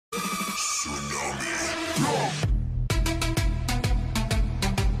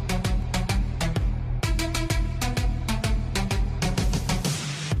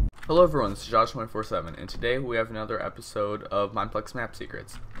Hello everyone, this is Jawz247, and today we have another episode of Mineplex Map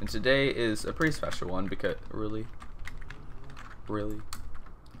Secrets. And today is a pretty special one because, really?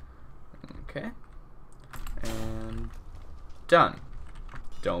 Okay. And done.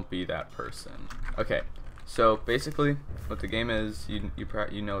 Don't be that person. Okay, so basically what the game is, you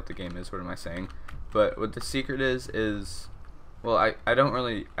know what the game is, what am I saying? But what the secret is well, I don't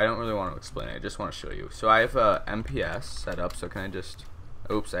really want to explain it, I just want to show you. So I have a MPS set up, so can I just,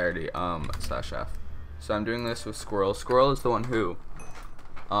 oops, I already, /F. So I'm doing this with Squirrel. Squirrel is the one who,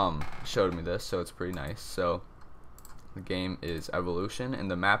 showed me this, so it's pretty nice. So the game is Evolution,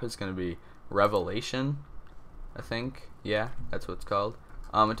 and the map is going to be Revelation, I think. Yeah, that's what it's called.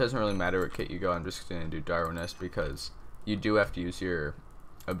 It doesn't really matter what kit you go, I'm just going to do Darwinist because you do have to use your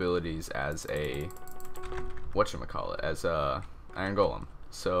abilities as a, whatchamacallit, as a Iron Golem.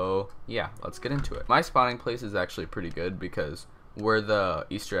 So yeah, let's get into it. My spawning place is actually pretty good because where the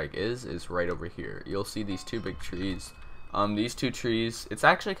Easter egg is right over here. You'll see these two big trees. These two trees, it's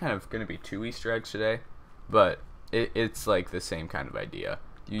actually kind of going to be two Easter eggs today, but it's like the same kind of idea.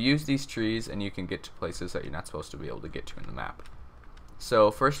 You use these trees and you can get to places that you're not supposed to be able to get to in the map.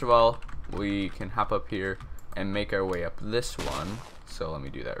 So first of all, we can hop up here and make our way up this one. So let me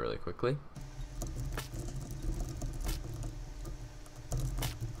do that really quickly.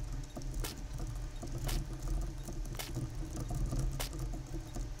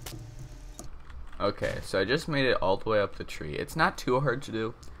 Okay, so I just made it all the way up the tree. It's not too hard to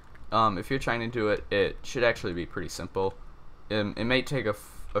do. If you're trying to do it, it should actually be pretty simple. It may take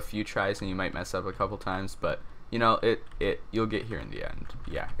a few tries and you might mess up a couple times, but you know, you'll get here in the end.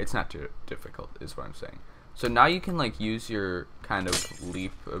 Yeah, it's not too difficult is what I'm saying. So now you can like use your kind of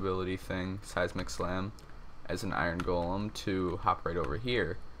leap ability thing, Seismic Slam, as an Iron Golem to hop right over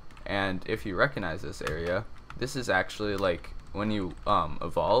here. And if you recognize this area, this is actually like when you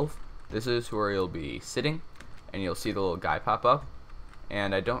evolve, this is where you'll be sitting and you'll see the little guy pop up.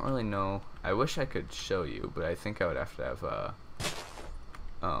 And I don't really know, I wish I could show you, but I think I would have to have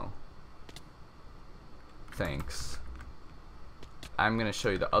oh, thanks. I'm gonna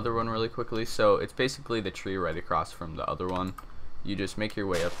show you the other one really quickly. So it's basically the tree right across from the other one. You just make your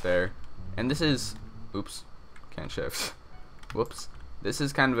way up there, and this is, oops, can't shift. Whoops. This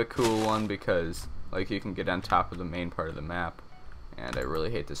is kind of a cool one because like you can get on top of the main part of the map, and I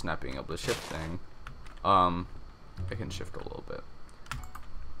really hate this not being able to shift thing. I can shift a little bit,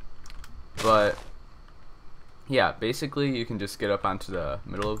 but yeah, basically you can just get up onto the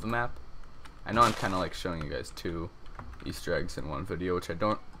middle of the map. I know I'm kind of like showing you guys two Easter eggs in one video, which I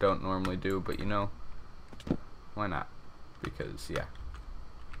don't normally do, but you know, why not? Because yeah.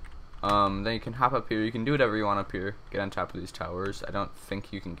 Then you can hop up here. You can do whatever you want up here. Get on top of these towers. I don't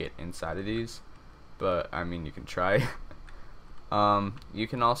think you can get inside of these, but I mean you can try. You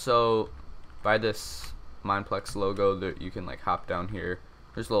can also buy this Mineplex logo that you can like hop down here.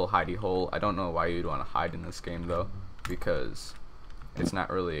 There's a little hidey hole. I don't know why you'd want to hide in this game though, because it's not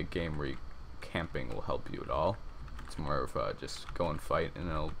really a game where camping will help you at all. It's more of just go and fight and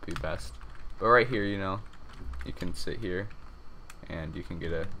it'll be best. But right here, you know, you can sit here and you can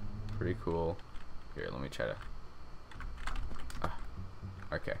get a pretty cool, here, let me try to,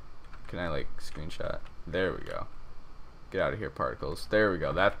 okay, can I like screenshot? There we go. Get out of here, particles. There we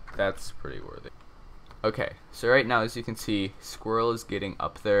go. That's pretty worthy. Okay, so right now, as you can see, Squirrel is getting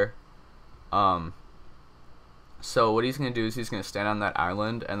up there. So what he's gonna do is he's gonna stand on that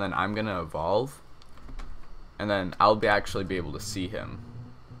island, and then I'm gonna evolve, and then I'll actually be able to see him.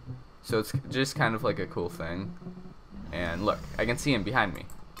 So it's just kind of like a cool thing. And look, I can see him behind me.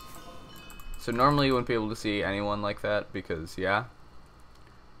 So normally you wouldn't be able to see anyone like that because yeah.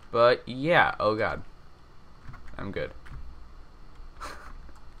 But yeah, oh god, I'm good.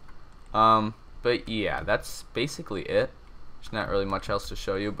 But yeah, that's basically it. There's not really much else to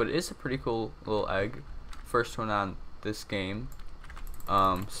show you, but it is a pretty cool little egg. First one on this game.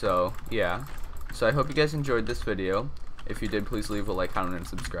 So yeah. So I hope you guys enjoyed this video. If you did, please leave a like, comment, and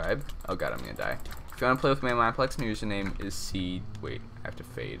subscribe. Oh god, I'm gonna die. If you want to play with me on Mineplex, my username is C. Wait, I have to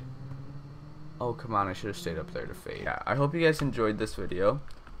fade. Oh come on, I should have stayed up there to fade. Yeah, I hope you guys enjoyed this video.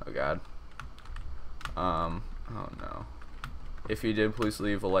 Oh god. Oh no. If you did, please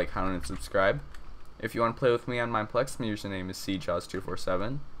leave a like, comment, and subscribe. If you want to play with me on Mineplex, my username is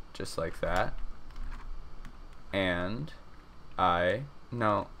Jawz247, just like that. And I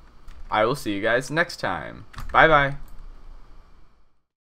will see you guys next time. Bye bye.